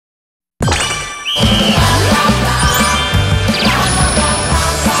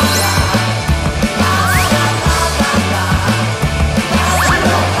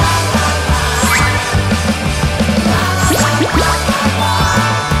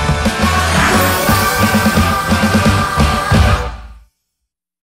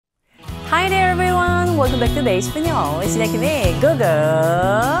Welcome back to 내일십분요. 지나킴의 고고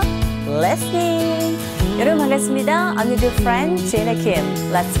listening. 여러분 반갑습니다. I'm your good friend 지나킴.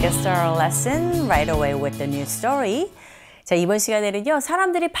 Let's get started our lesson right away with the new story. 자, 이번 시간에는요.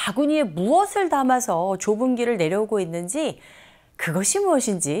 사람들이 바구니에 무엇을 담아서 좁은 길을 내려오고 있는지 그것이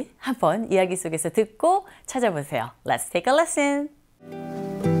무엇인지 한번 이야기 속에서 듣고 찾아보세요. Let's take a lesson.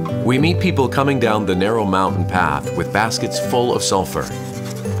 We meet people coming down the narrow mountain path with baskets full of sulfur.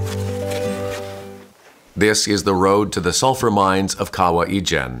 This is the road to the sulfur mines of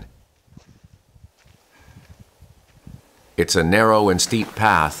Kawa-Ijen. It's a narrow and steep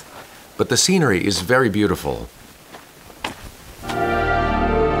path, but the scenery is very beautiful.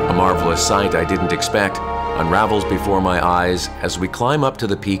 A marvelous sight I didn't expect unravels before my eyes as we climb up to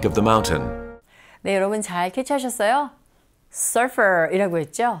the peak of the mountain. 네, 여러분 잘 캐치하셨어요? surfer이라고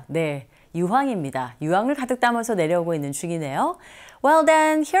했죠? 네, 유황입니다. 유황을 가득 담아서 내려오고 있는 중이네요. Well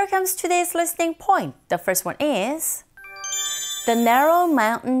then, here comes today's listening point. The first one is the narrow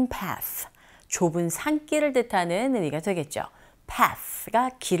mountain path. 좁은 산길을 뜻하는 의미가 되겠죠. path가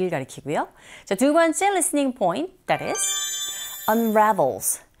길을 가리키고요. 자, 두 번째 listening point, that is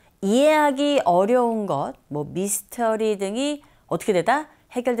unravels. 이해하기 어려운 것, 뭐 미스터리 등이 어떻게 되다?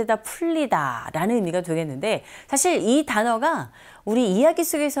 해결되다, 풀리다 라는 의미가 되겠는데 사실 이 단어가 우리 이야기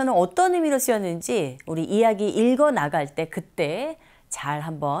속에서는 어떤 의미로 쓰였는지 우리 이야기 읽어 나갈 때 그때 잘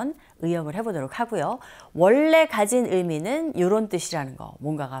한번 의역을 해보도록 하고요. 원래 가진 의미는 이런 뜻이라는 거.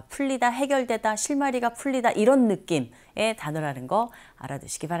 뭔가가 풀리다, 해결되다, 실마리가 풀리다 이런 느낌의 단어라는 거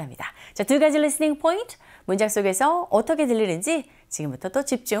알아두시기 바랍니다. 자, 두 가지 listening point. 문장 속에서 어떻게 들리는지 지금부터 또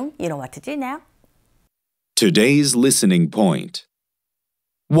집중. You know what to do now. Today's listening point.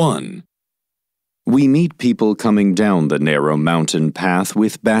 1. We meet people coming down the narrow mountain path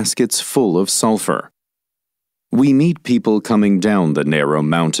with baskets full of sulfur. We meet people coming down the narrow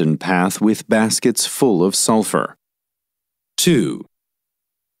mountain path with baskets full of sulfur. 2.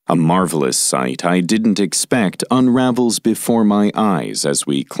 A marvelous sight I didn't expect unravels before my eyes as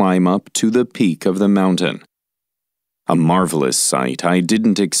we climb up to the peak of the mountain. A marvelous sight I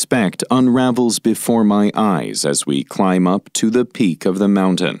didn't expect unravels before my eyes as we climb up to the peak of the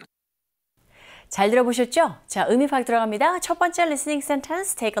mountain. 잘 들어보셨죠? 자, 의미 파악 들어갑니다. 첫 번째 listening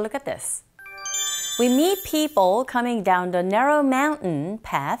sentence, take a look at this. We meet people coming down the narrow mountain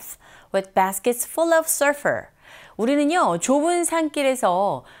path with baskets full of sulfur. 우리는요, 좁은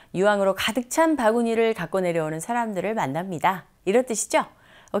산길에서 유황으로 가득 찬 바구니를 갖고 내려오는 사람들을 만납니다. 이런 뜻이죠?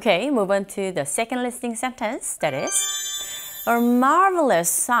 Okay, move on to the second listening sentence, that is a marvelous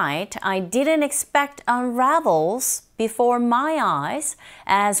sight I didn't expect unravels before my eyes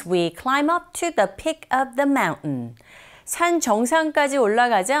as we climb up to the peak of the mountain. 산 정상까지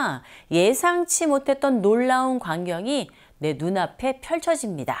올라가자 예상치 못했던 놀라운 광경이 내 눈앞에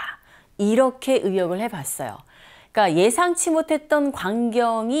펼쳐집니다. 이렇게 의역을 해봤어요. 그러니까 예상치 못했던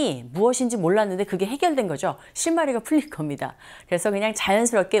광경이 무엇인지 몰랐는데 그게 해결된 거죠. 실마리가 풀릴 겁니다. 그래서 그냥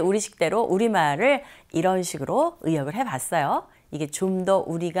자연스럽게 우리식대로 우리말을 이런 식으로 의역을 해봤어요. 이게 좀 더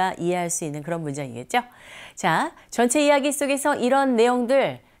우리가 이해할 수 있는 그런 문장이겠죠. 자, 전체 이야기 속에서 이런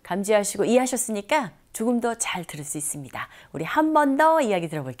내용들 감지하시고 이해하셨으니까 조금 더 잘 들을 수 있습니다. 우리 한 번 더 이야기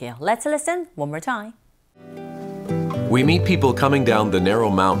들어볼게요. Let's listen one more time. We meet people coming down the narrow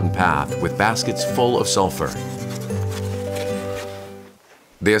mountain path with baskets full of sulfur.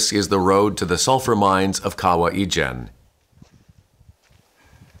 This is the road to the sulfur mines of Kawa-Ijen.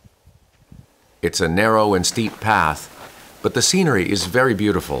 It's a narrow and steep path, but the scenery is very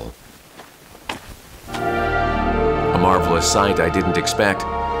beautiful. A marvelous sight I didn't expect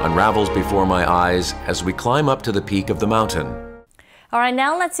unravels before my eyes as we climb up to the peak of the mountain. All right,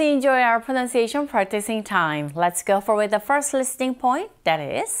 now let's enjoy our pronunciation practicing time. Let's go for with the first listening point, that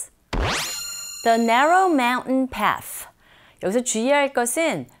is the narrow mountain path. 여기서 주의할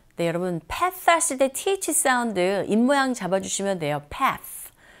것은 네, 여러분 path 하실 때 th 사운드 입모양 잡아주시면 돼요. path,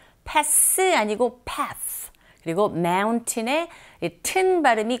 pass 아니고 path. 그리고 mountain의 튼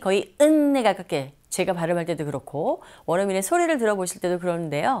발음이 거의 은에 가깝게 제가 발음할 때도 그렇고 원어민의 소리를 들어보실 때도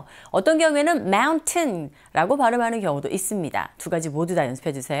그러는데요. 어떤 경우에는 mountain라고 발음하는 경우도 있습니다. 두 가지 모두 다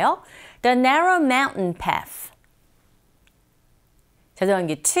연습해 주세요. The narrow mountain path.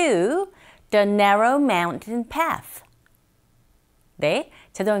 자동환기 2. The narrow mountain path. 네,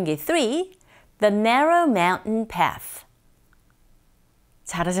 자동환기 3. The narrow mountain path.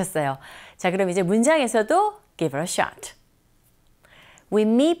 잘하셨어요. 자, 그럼 이제 문장에서도 give it a shot. We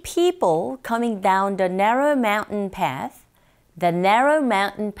meet people coming down the narrow mountain path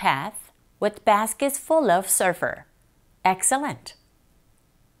with baskets full of sulfur. Excellent.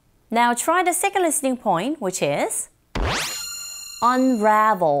 Now try the second listening point, which is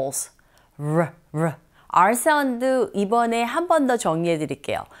unravels. R 사운드 이번에 한 번 더 정리해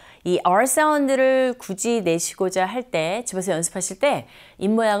드릴게요. 이 R 사운드를 굳이 내시고자 할 때, 집에서 연습하실 때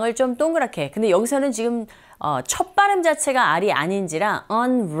입모양을 좀 동그랗게. 근데 여기서는 지금 첫 발음 자체가 R이 아닌지라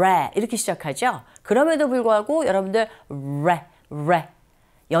이렇게 시작하죠. 그럼에도 불구하고 여러분들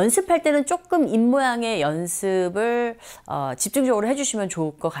연습할 때는 조금 입모양의 연습을 집중적으로 해주시면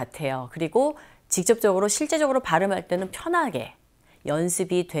좋을 것 같아요. 그리고 직접적으로 실제적으로 발음할 때는 편하게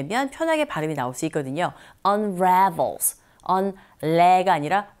연습이 되면 편하게 발음이 나올 수 있거든요. unravels, un레가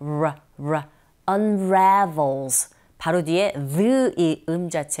아니라 unravels. 바로 뒤에 the 이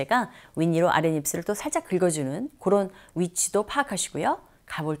자체가 윗니로 아랫입술을 또 살짝 긁어주는 그런 위치도 파악하시고요.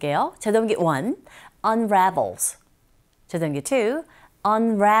 가볼게요. 자동기 1, unravels. 자동기 2,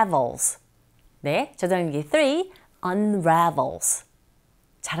 unravels. 네, 자동기 3, unravels.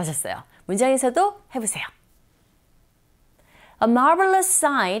 잘하셨어요. 문장에서도 해보세요. A marvelous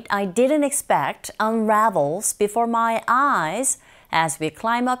sight I didn't expect unravels before my eyes as we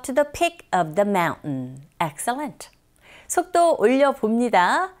climb up to the peak of the mountain. Excellent. 속도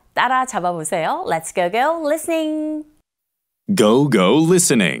올려봅니다. 따라 잡아보세요. Let's go, go, listening. Go, go,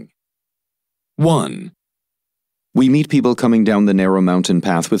 listening. 1. We meet people coming down the narrow mountain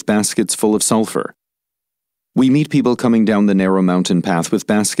path with baskets full of sulfur. We meet people coming down the narrow mountain path with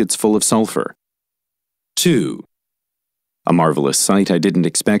baskets full of sulfur. 2. A marvelous sight I didn't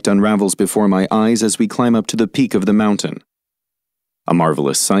expect unravels before my eyes as we climb up to the peak of the mountain. A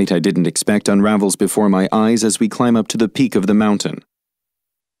marvelous sight I didn't expect unravels before my eyes as we climb up to the peak of the mountain.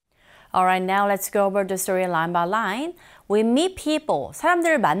 All right, now let's go over the story line by line. We meet people,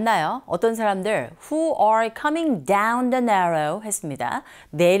 사람들을 만나요. 어떤 사람들? Who are coming down the narrow 했습니다.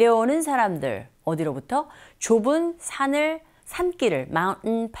 내려오는 사람들. 어디로부터? 좁은 산길을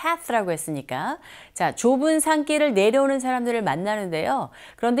mountain path라고 했으니까 자, 좁은 산길을 내려오는 사람들을 만나는데요.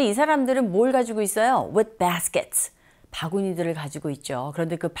 그런데 이 사람들은 뭘 가지고 있어요? With baskets. 바구니들을 가지고 있죠.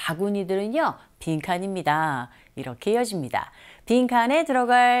 그런데 그 바구니들은요, 빈칸입니다. 이렇게 이어집니다. 빈칸에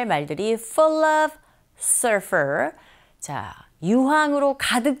들어갈 말들이 full of sulfur. 자, 유황으로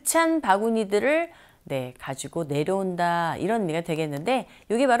가득 찬 바구니들을 가지고 내려온다. 이런 의미가 되겠는데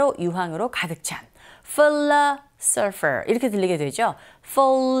이게 바로 유황으로 가득 찬 full of sulfur 이렇게 들리게 되죠.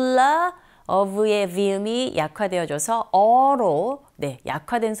 full of의 비음이 약화되어져서 어로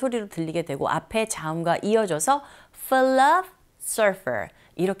약화된 소리로 들리게 되고 앞에 자음과 이어져서 full of sulfur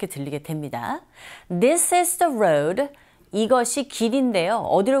이렇게 들리게 됩니다. This is the road. 이것이 길인데요.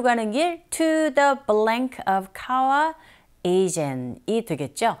 어디로 가는 길? To the blank of Kawa Asian이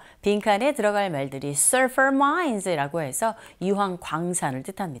되겠죠. 빈칸에 들어갈 말들이 sulfur mines라고 해서 유황 광산을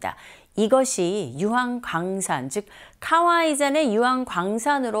뜻합니다. 이것이 유황 광산, 즉 카와이잔의 유황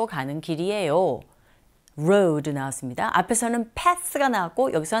광산으로 가는 길이에요. road 나왔습니다. 앞에서는 path가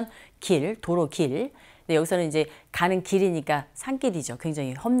나왔고 여기선 길, 도로 길. 근데 여기서는 이제 가는 길이니까 산길이죠.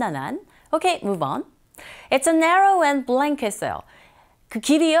 굉장히 험난한. 오케이, move on. It's a narrow and blank 했어요. 그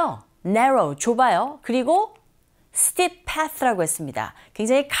길이요. narrow, 좁아요. 그리고 steep path라고 했습니다.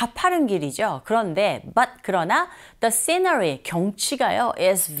 굉장히 가파른 길이죠. 그러나 the scenery, 경치가요,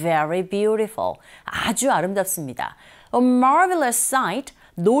 is very beautiful. 아주 아름답습니다. A marvelous sight,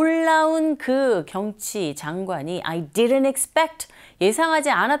 놀라운 그 경치, 장관이 I didn't expect, 예상하지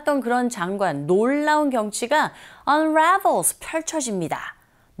않았던 그런 장관, 놀라운 경치가 unravels, 펼쳐집니다.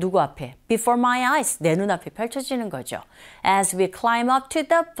 누구 앞에? Before my eyes, 내 눈앞에 펼쳐지는 거죠. As we climb up to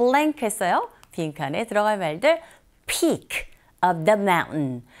the blank 했어요. 빈칸에 들어갈 말들 peak of the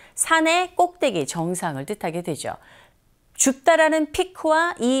mountain, 산의 꼭대기, 정상을 뜻하게 되죠. 줍다라는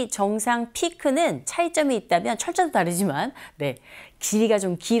피크와 이 정상 피크는 차이점이 있다면 철자도 다르지만 길이가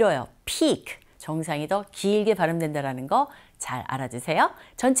좀 길어요. peak, 정상이 더 길게 발음된다는 거 잘 알아두세요.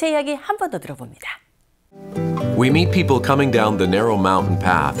 전체 이야기 한 번 더 들어봅니다. We meet people coming down the narrow mountain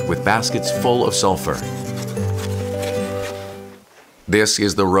path with baskets full of sulfur. This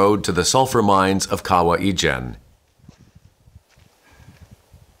is the road to the sulfur mines of Kawa Ijen.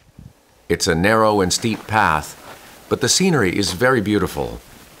 It's a narrow and steep path, but the scenery is very beautiful.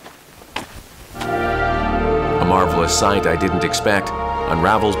 A marvelous sight I didn't expect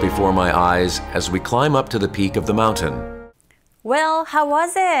unravels before my eyes as we climb up to the peak of the mountain. Well, how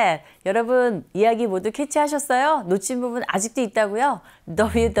was it? 여러분 이야기 모두 캐치하셨어요? 놓친 부분 아직도 있다고요?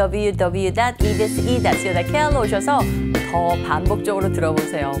 www.ebse.co.kr로 오셔서 더 반복적으로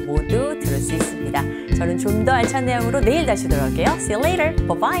들어보세요. 모두 들을 수 있습니다. 저는 좀 더 알찬 내용으로 내일 다시 돌아올게요. See you later.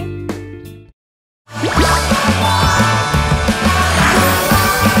 Bye-bye.